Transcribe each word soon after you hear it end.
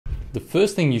The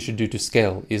first thing you should do to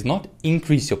scale is not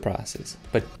increase your prices,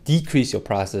 but decrease your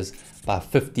prices by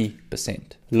 50%.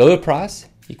 Lower price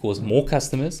equals more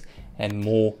customers and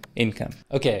more income.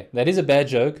 Okay, that is a bad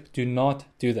joke. Do not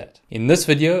do that. In this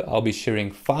video, I'll be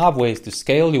sharing 5 ways to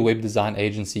scale your web design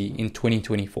agency in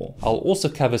 2024. I'll also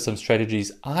cover some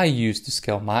strategies I use to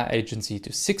scale my agency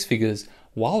to 6 figures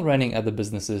while running other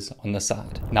businesses on the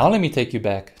side. Now let me take you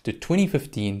back to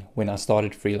 2015 when I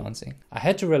started freelancing. I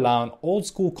had to rely on old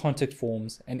school contact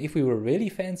forms, and if we were really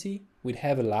fancy, we'd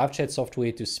have a live chat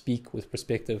software to speak with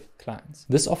prospective clients.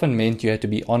 This often meant you had to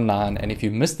be online, and if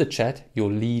you missed the chat,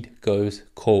 your lead goes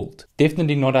cold.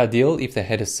 Definitely not ideal if they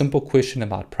had a simple question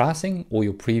about pricing or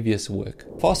your previous work.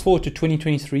 Fast forward to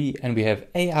 2023 and we have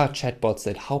AI chatbots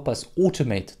that help us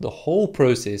automate the whole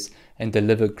process and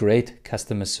deliver great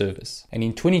customer service. And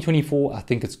in 2024, I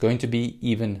think it's going to be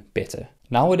even better.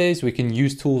 Nowadays, we can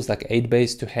use tools like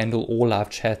Aidbase to handle all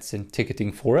live chats and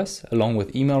ticketing for us, along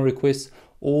with email requests,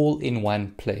 all in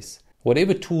one place.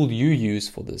 Whatever tool you use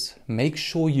for this, make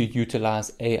sure you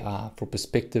utilize AI for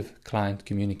prospective client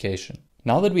communication.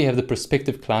 Now that we have the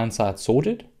prospective client side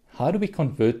sorted, how do we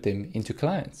convert them into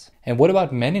clients? And what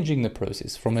about managing the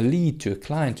process from a lead to a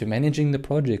client to managing the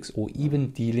projects or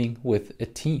even dealing with a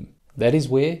team? That is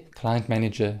where Client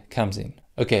Manager comes in.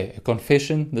 Okay, a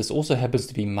confession, this also happens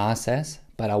to be my SaaS,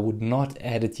 but I would not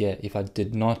add it here if I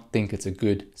did not think it's a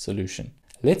good solution.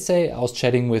 Let's say I was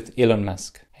chatting with Elon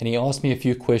Musk and he asked me a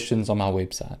few questions on my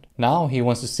website. Now he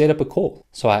wants to set up a call.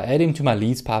 So I add him to my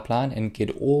leads pipeline and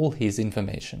get all his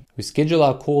information. We schedule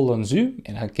our call on Zoom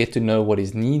and I get to know what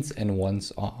his needs and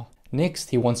wants are. Next,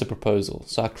 he wants a proposal.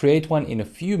 So I create one in a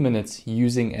few minutes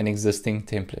using an existing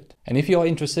template. And if you are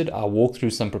interested, I'll walk through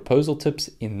some proposal tips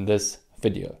in this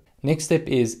video. Next step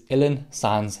is Ellen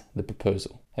signs the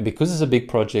proposal. And because it's a big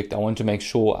project, I want to make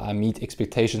sure I meet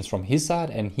expectations from his side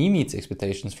and he meets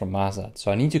expectations from my side. So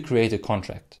I need to create a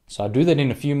contract. So I do that in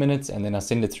a few minutes and then I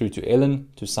send it through to Ellen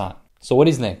to sign. So what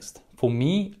is next? For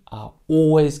me, I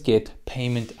always get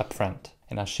payment upfront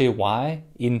and I share why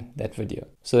in that video.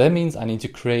 So that means I need to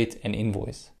create an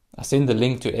invoice. I send the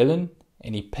link to Ellen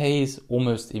and he pays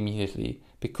almost immediately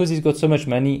because he's got so much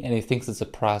money and he thinks it's the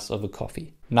price of a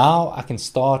coffee. Now I can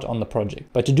start on the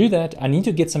project. But to do that, I need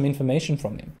to get some information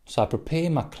from him. So I prepare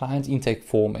my client intake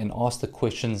form and ask the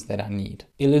questions that I need.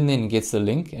 Ellen then gets the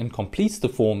link and completes the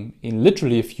form in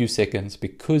literally a few seconds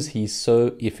because he's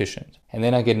so efficient. And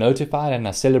then I get notified and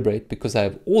I celebrate because I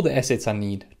have all the assets I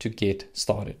need to get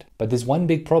started. But there's one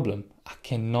big problem. I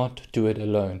cannot do it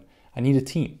alone. I need a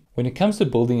team. When it comes to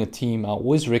building a team, I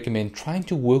always recommend trying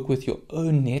to work with your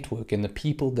own network and the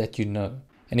people that you know.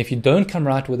 And if you don't come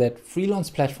right with that, freelance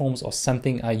platforms are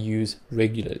something I use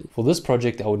regularly. For this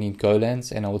project, I would need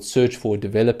Golands and I would search for a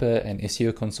developer, an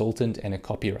SEO consultant, and a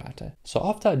copywriter. So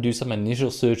after I do some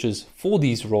initial searches for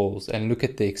these roles and look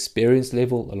at the experience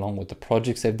level along with the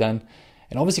projects they've done,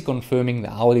 and obviously confirming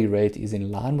the hourly rate is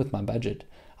in line with my budget,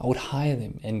 I would hire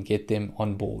them and get them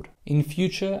on board. In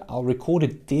future, I'll record a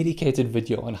dedicated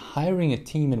video on hiring a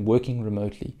team and working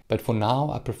remotely. But for now,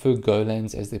 I prefer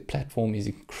Golands as their platform is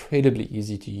incredibly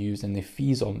easy to use and their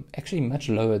fees are actually much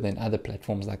lower than other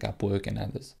platforms like Upwork and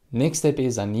others. Next step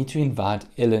is I need to invite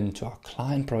Ellen to our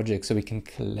client project so we can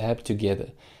collab together.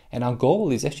 And our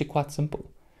goal is actually quite simple.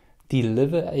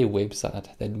 Deliver a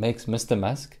website that makes Mr.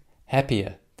 Musk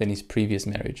happier than his previous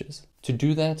marriages. To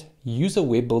do that, use a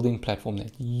web building platform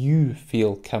that you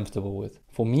feel comfortable with.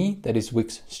 For me, that is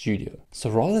Wix Studio. So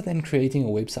rather than creating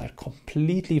a website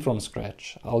completely from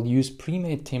scratch, I'll use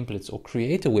pre-made templates or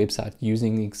create a website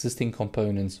using existing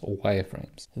components or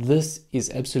wireframes. This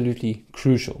is absolutely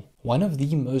crucial. One of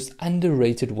the most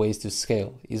underrated ways to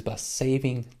scale is by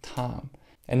saving time.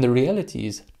 And the reality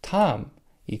is time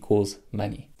equals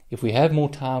money. If we have more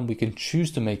time, we can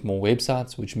choose to make more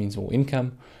websites, which means more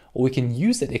income, or we can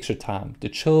use that extra time to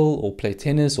chill or play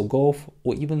tennis or golf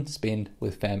or even spend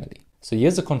with family. So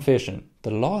here's a confession.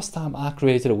 The last time I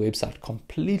created a website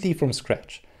completely from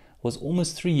scratch was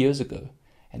almost 3 years ago,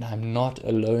 and I'm not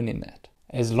alone in that.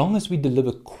 As long as we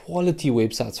deliver quality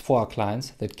websites for our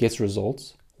clients that gets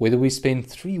results, whether we spend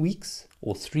 3 weeks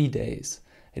or 3 days,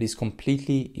 it is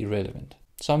completely irrelevant.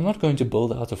 So I'm not going to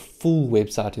build out a full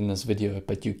website in this video,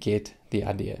 but you get the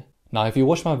idea. Now, if you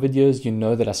watch my videos, you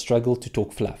know that I struggle to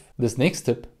talk fluff. This next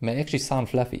tip may actually sound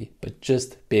fluffy, but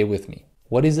just bear with me.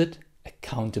 What is it?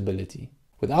 Accountability.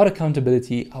 Without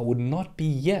accountability, I would not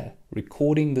be here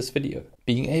recording this video.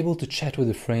 Being able to chat with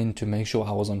a friend to make sure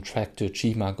I was on track to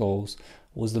achieve my goals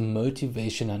was the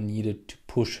motivation I needed to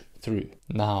push through.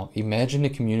 Now, imagine a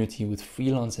community with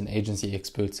freelance and agency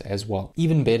experts as well.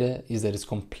 Even better is that it's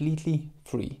completely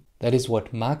free. That is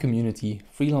what my community,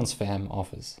 Freelance Fam,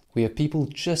 offers. We have people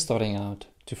just starting out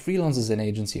to freelancers and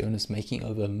agency owners making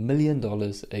over $1 million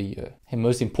a year. And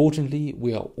most importantly,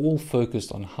 we are all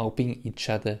focused on helping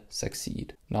each other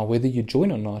succeed. Now, whether you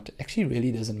join or not actually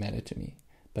really doesn't matter to me.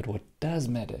 But what does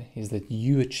matter is that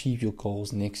you achieve your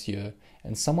goals next year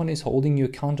and someone is holding you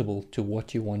accountable to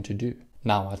what you want to do.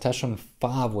 Now, I touched on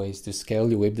 5 ways to scale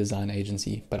your web design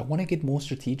agency, but I want to get more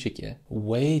strategic here.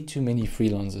 Way too many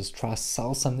freelancers try to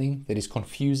sell something that is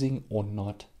confusing or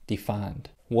not defined.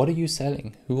 What are you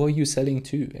selling? Who are you selling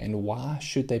to? And why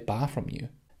should they buy from you?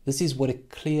 This is what a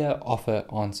clear offer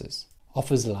answers.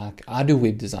 Offers like, I do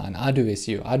web design, I do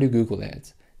SEO, I do Google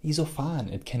Ads. These are fine,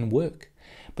 it can work.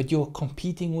 But you're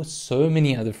competing with so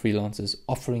many other freelancers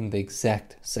offering the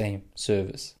exact same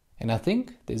service. And I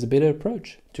think there's a better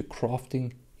approach to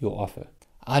crafting your offer.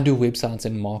 I do websites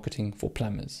and marketing for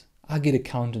plumbers. I get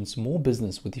accountants more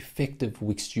business with effective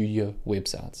Wix Studio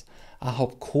websites. I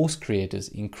help course creators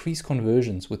increase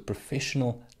conversions with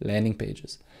professional landing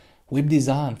pages. Web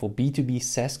design for B2B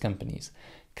SaaS companies.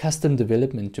 Custom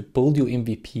development to build your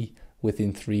MVP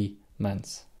within 3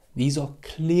 months. These are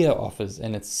clear offers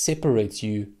and it separates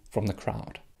you from the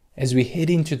crowd. As we head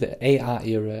into the AI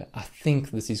era, I think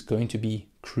this is going to be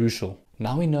crucial.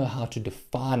 Now we know how to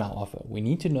define our offer. We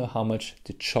need to know how much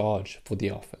to charge for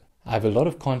the offer. I have a lot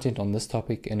of content on this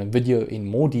topic and a video in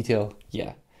more detail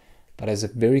here. But as a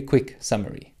very quick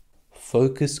summary,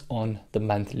 focus on the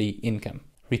monthly income.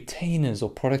 Retainers or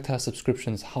productized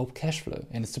subscriptions help cash flow,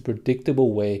 and it's a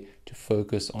predictable way to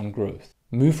focus on growth.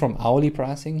 Move from hourly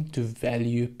pricing to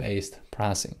value-based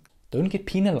pricing. Don't get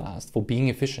penalized for being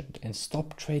efficient and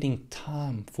stop trading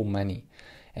time for money.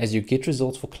 As you get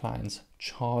results for clients,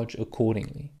 charge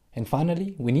accordingly. And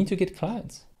finally, we need to get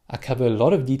clients. I cover a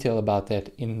lot of detail about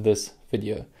that in this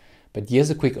video, but here's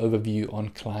a quick overview on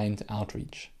client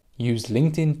outreach. Use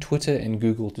LinkedIn, Twitter, and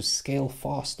Google to scale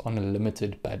fast on a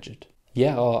limited budget.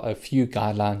 Here are a few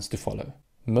guidelines to follow.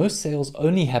 Most sales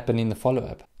only happen in the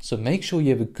follow-up, so make sure you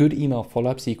have a good email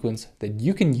follow-up sequence that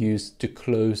you can use to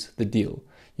close the deal.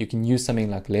 You can use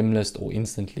something like Lemlist or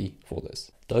Instantly for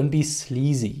this. Don't be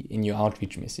sleazy in your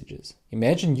outreach messages.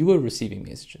 Imagine you were receiving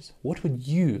messages. What would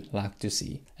you like to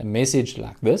see? A message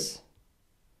like this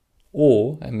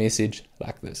or a message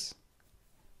like this?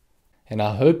 And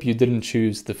I hope you didn't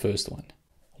choose the first one.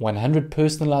 100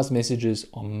 personalized messages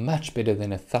are much better than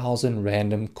 1,000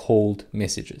 random cold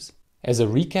messages. As a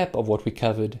recap of what we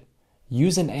covered,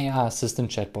 use an AI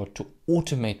assistant chatbot to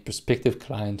automate prospective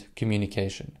client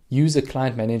communication. Use a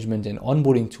client management and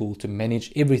onboarding tool to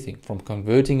manage everything from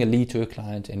converting a lead to a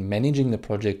client and managing the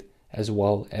project as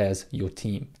well as your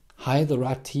team. Hire the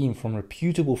right team from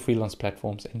reputable freelance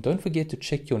platforms and don't forget to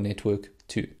check your network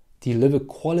too. Deliver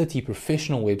quality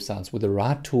professional websites with the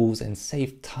right tools and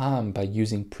save time by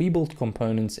using pre-built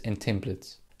components and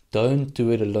templates. Don't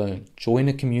do it alone. Join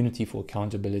a community for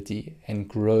accountability and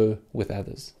grow with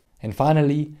others. And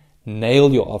finally,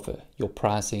 nail your offer, your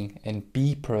pricing, and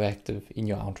be proactive in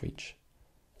your outreach.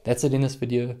 That's it in this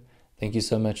video. Thank you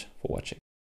so much for watching.